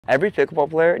Every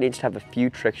pickleball player needs to have a few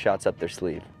trick shots up their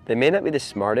sleeve. They may not be the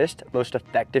smartest, most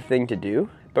effective thing to do,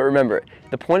 but remember,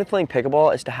 the point of playing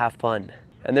pickleball is to have fun.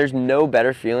 And there's no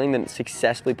better feeling than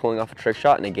successfully pulling off a trick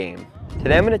shot in a game.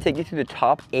 Today I'm going to take you through the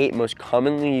top 8 most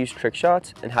commonly used trick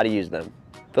shots and how to use them.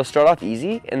 They'll start off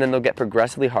easy and then they'll get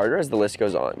progressively harder as the list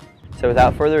goes on. So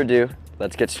without further ado,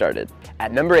 let's get started.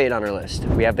 At number 8 on our list,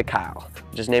 we have the Kyle,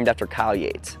 which is named after Kyle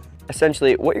Yates.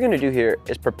 Essentially, what you're going to do here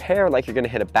is prepare like you're going to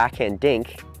hit a backhand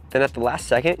dink. Then at the last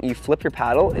second, you flip your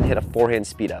paddle and hit a forehand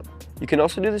speed up. You can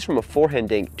also do this from a forehand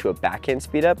dink to a backhand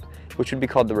speed up, which would be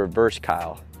called the reverse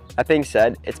Kyle. That being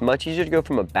said, it's much easier to go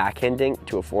from a backhand dink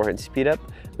to a forehand speed up,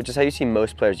 which is how you see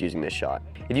most players using this shot.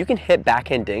 If you can hit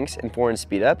backhand dinks and forehand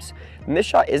speed ups, then this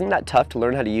shot isn't that tough to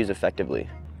learn how to use effectively.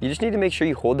 You just need to make sure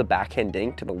you hold the backhand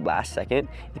dink to the last second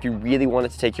if you really want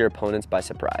it to take your opponents by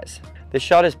surprise. This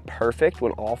shot is perfect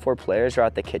when all 4 players are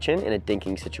at the kitchen in a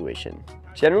dinking situation.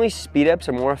 Generally, speed ups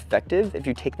are more effective if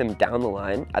you take them down the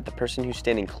line at the person who's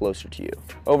standing closer to you.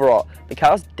 Overall, the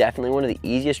Kyle is definitely one of the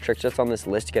easiest trick shots on this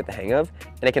list to get the hang of,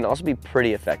 and it can also be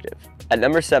pretty effective. At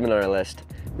number 7 on our list,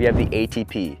 we have the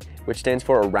ATP, which stands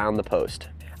for around the post.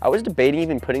 I was debating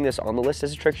even putting this on the list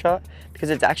as a trick shot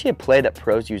because it's actually a play that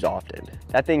pros use often.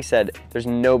 That being said, there's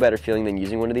no better feeling than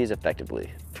using one of these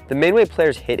effectively. The main way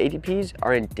players hit ATPs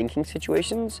are in dinking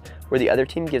situations where the other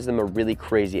team gives them a really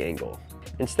crazy angle.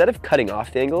 Instead of cutting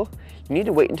off the angle, you need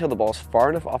to wait until the ball's far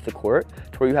enough off the court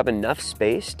to where you have enough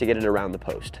space to get it around the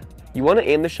post. You want to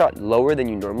aim the shot lower than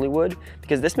you normally would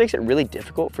because this makes it really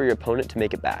difficult for your opponent to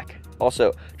make it back.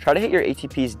 Also, try to hit your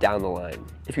ATPs down the line.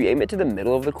 If you aim it to the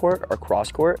middle of the court or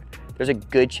cross court, there's a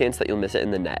good chance that you'll miss it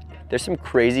in the net. There's some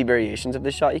crazy variations of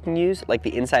this shot you can use, like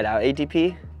the inside out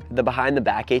ATP, the behind the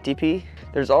back ATP.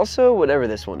 There's also whatever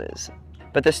this one is.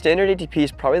 But the standard ATP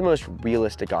is probably the most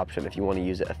realistic option if you want to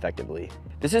use it effectively.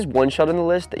 This is one shot on the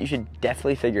list that you should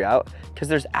definitely figure out because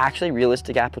there's actually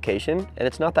realistic application and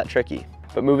it's not that tricky.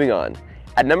 But moving on,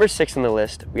 at number 6 on the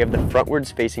list, we have the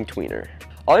frontwards facing tweener.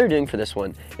 All you're doing for this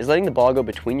one is letting the ball go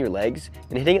between your legs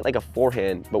and hitting it like a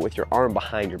forehand, but with your arm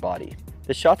behind your body.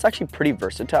 This shot's actually pretty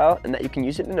versatile in that you can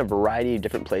use it in a variety of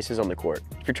different places on the court.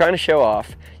 If you're trying to show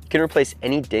off, you can replace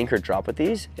any dink or drop with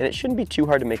these, and it shouldn't be too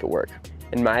hard to make it work.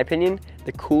 In my opinion,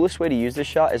 the coolest way to use this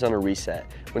shot is on a reset,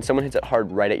 when someone hits it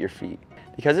hard right at your feet.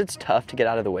 Because it's tough to get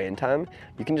out of the way in time,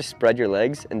 you can just spread your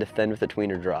legs and defend with a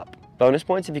tweener drop. Bonus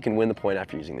points if you can win the point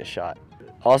after using this shot.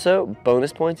 Also,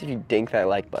 bonus points if you dink that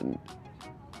like button.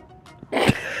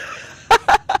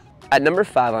 At number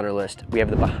 5 on our list, we have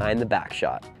the behind the back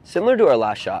shot. Similar to our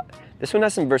last shot, this one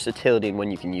has some versatility in when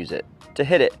you can use it. To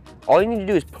hit it, all you need to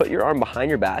do is put your arm behind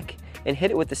your back and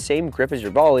hit it with the same grip as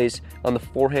your volleys on the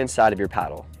forehand side of your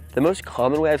paddle. The most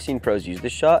common way I've seen pros use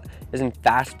this shot is in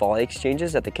fast volley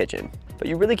exchanges at the kitchen, but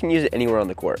you really can use it anywhere on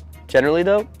the court. Generally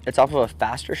though, it's off of a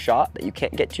faster shot that you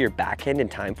can't get to your backhand in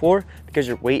time for because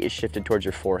your weight is shifted towards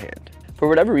your forehand. For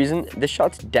whatever reason, this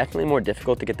shot's definitely more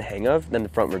difficult to get the hang of than the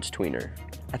frontwards tweener.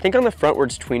 I think on the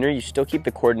frontwards tweener, you still keep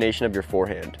the coordination of your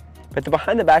forehand, but the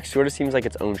behind the back sort of seems like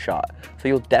its own shot, so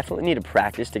you'll definitely need to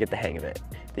practice to get the hang of it.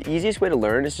 The easiest way to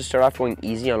learn is to start off going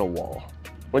easy on a wall.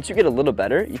 Once you get a little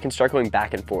better, you can start going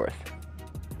back and forth.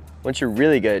 Once you're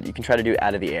really good, you can try to do it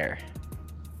out of the air.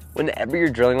 Whenever you're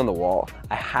drilling on the wall,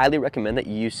 I highly recommend that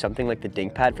you use something like the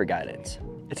dink pad for guidance.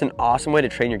 It's an awesome way to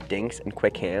train your dinks and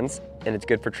quick hands, and it's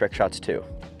good for trick shots too.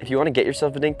 If you want to get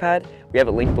yourself a dink pad, we have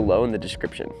a link below in the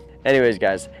description. Anyways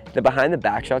guys, the behind the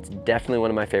back shot's definitely one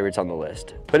of my favorites on the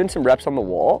list. Put in some reps on the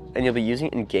wall and you'll be using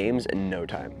it in games in no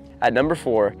time. At number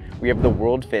 4, we have the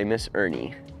world famous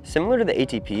Ernie. Similar to the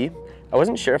ATP, I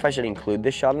wasn't sure if I should include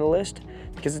this shot on the list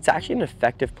because it's actually an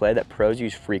effective play that pros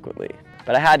use frequently.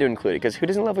 But I had to include it because who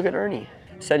doesn't love a good Ernie?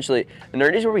 Essentially, an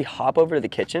Ernie is where we hop over to the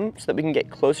kitchen so that we can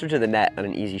get closer to the net on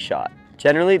an easy shot.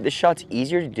 Generally, this shot's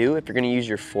easier to do if you're going to use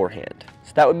your forehand.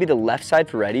 So that would be the left side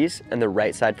for righties and the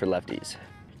right side for lefties.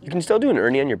 You can still do an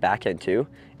Ernie on your backhand too,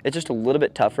 it's just a little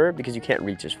bit tougher because you can't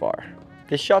reach as far.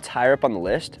 This shot's higher up on the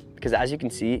list because as you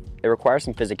can see, it requires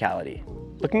some physicality.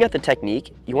 Looking at the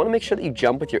technique, you want to make sure that you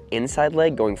jump with your inside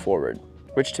leg going forward,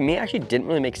 which to me actually didn't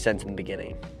really make sense in the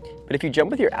beginning. But if you jump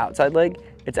with your outside leg,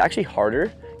 it's actually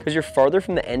harder because you're farther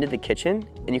from the end of the kitchen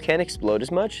and you can't explode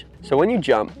as much. So when you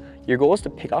jump, your goal is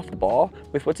to pick off the ball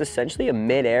with what's essentially a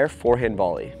mid-air forehand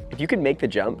volley. If you can make the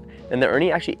jump, then the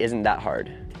Ernie actually isn't that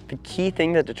hard. The key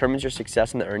thing that determines your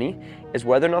success in the Ernie is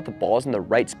whether or not the ball is in the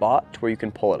right spot to where you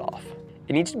can pull it off.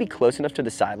 It needs to be close enough to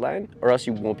the sideline or else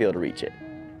you won't be able to reach it.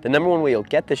 The number one way you'll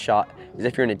get this shot is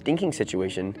if you're in a dinking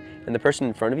situation and the person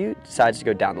in front of you decides to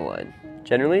go down the line.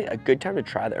 Generally, a good time to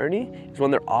try the Ernie is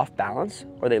when they're off balance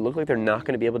or they look like they're not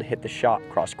going to be able to hit the shot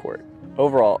cross court.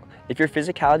 Overall, if your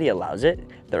physicality allows it,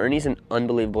 the Ernie's an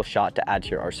unbelievable shot to add to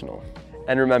your arsenal.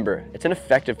 And remember, it's an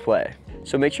effective play.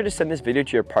 So make sure to send this video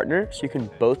to your partner so you can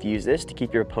both use this to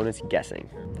keep your opponents guessing.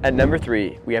 At number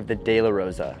 3, we have the De La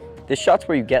Rosa. This shot's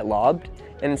where you get lobbed,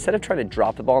 and instead of trying to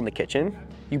drop the ball in the kitchen,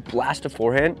 you blast a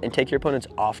forehand and take your opponents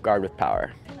off guard with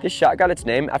power. This shot got its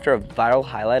name after a viral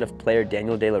highlight of player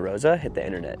Daniel De La Rosa hit the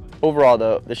internet. Overall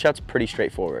though, the shot's pretty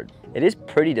straightforward. It is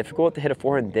pretty difficult to hit a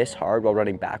forehand this hard while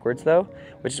running backwards though,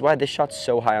 which is why this shot's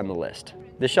so high on the list.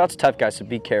 This shot's tough, guys, so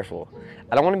be careful.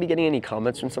 I don't want to be getting any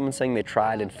comments from someone saying they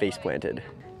tried and face planted.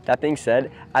 That being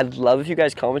said, I'd love if you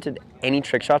guys commented any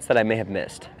trick shots that I may have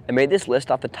missed. I made this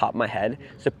list off the top of my head,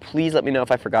 so please let me know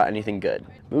if I forgot anything good.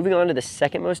 Moving on to the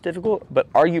second most difficult,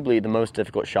 but arguably the most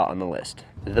difficult shot on the list,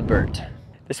 the Burt.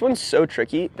 This one's so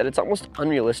tricky that it's almost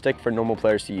unrealistic for normal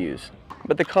players to use.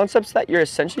 But the concept's that you're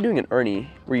essentially doing an Ernie,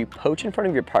 where you poach in front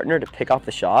of your partner to pick off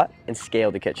the shot and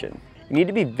scale the kitchen. You need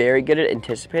to be very good at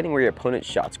anticipating where your opponent's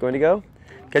shot's going to go,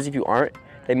 because if you aren't,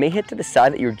 they may hit to the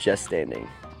side that you're just standing.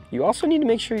 You also need to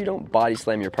make sure you don't body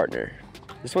slam your partner.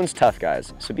 This one's tough,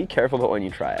 guys, so be careful about when you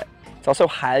try it. It's also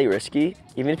highly risky,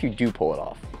 even if you do pull it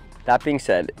off. That being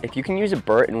said, if you can use a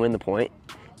Burt and win the point,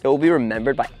 it will be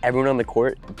remembered by everyone on the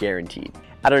court, guaranteed.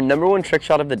 At our number 1 trick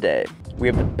shot of the day, we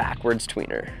have the backwards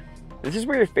tweener. This is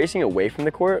where you're facing away from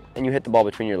the court and you hit the ball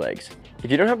between your legs. If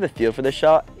you don't have the feel for this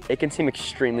shot, it can seem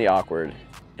extremely awkward.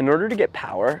 In order to get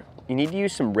power, you need to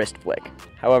use some wrist flick.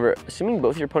 However, assuming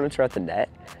both your opponents are at the net,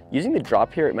 using the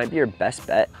drop here might be your best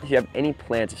bet if you have any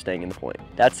plans of staying in the point.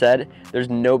 That said, there's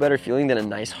no better feeling than a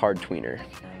nice hard tweener.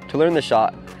 To learn the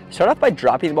shot, start off by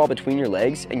dropping the ball between your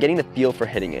legs and getting the feel for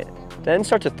hitting it. Then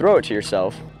start to throw it to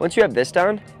yourself. Once you have this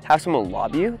down, have someone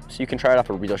lob you so you can try it off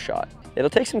a real shot. It'll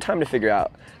take some time to figure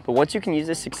out, but once you can use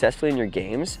this successfully in your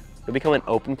games, you'll become an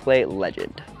open play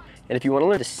legend. And if you want to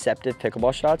learn deceptive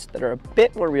pickleball shots that are a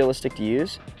bit more realistic to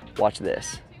use, watch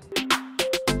this.